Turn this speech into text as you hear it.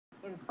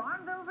in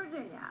Farmville,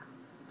 Virginia.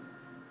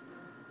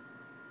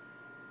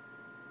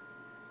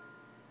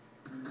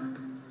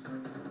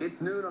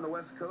 It's noon on the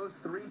West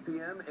Coast, 3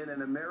 p.m. in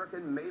an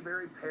American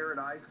Mayberry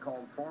paradise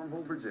called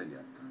Farmville, Virginia.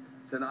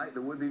 Tonight,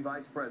 the would-be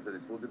vice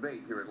presidents will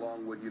debate here at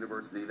Longwood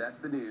University. That's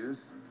the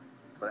news,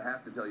 but I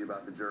have to tell you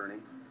about the journey.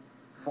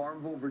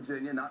 Farmville,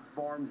 Virginia, not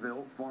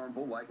Farmville,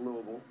 Farmville like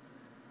Louisville.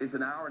 It's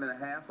an hour and a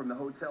half from the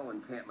hotel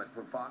encampment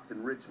for Fox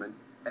in Richmond,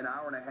 an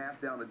hour and a half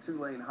down a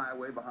two-lane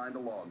highway behind a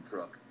log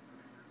truck.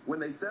 When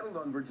they settled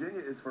on Virginia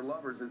is for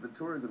lovers as the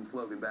tourism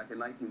slogan back in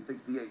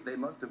 1968, they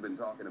must have been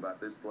talking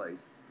about this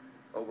place.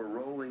 Over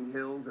rolling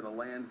hills in a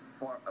land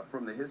far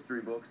from the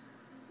history books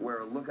where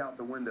a look out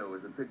the window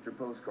is a picture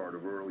postcard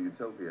of rural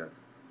utopia.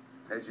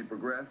 As you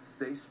progress,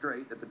 stay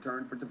straight at the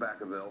turn for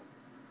Tobaccoville,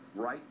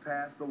 right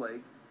past the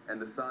lake,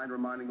 and the sign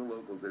reminding the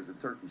locals there's a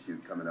turkey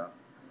shoot coming up.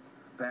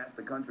 Past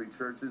the country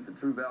churches, the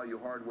True Value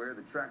Hardware,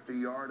 the Tractor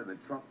Yard, and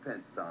the Trump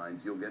Pence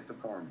signs, you'll get to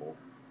Farmville.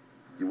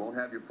 You won't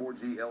have your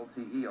 4G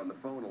LTE on the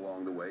phone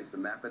along the way, so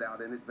map it out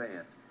in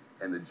advance,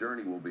 and the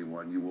journey will be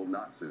one you will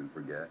not soon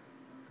forget.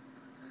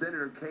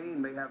 Senator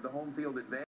Kane may have the home field advantage.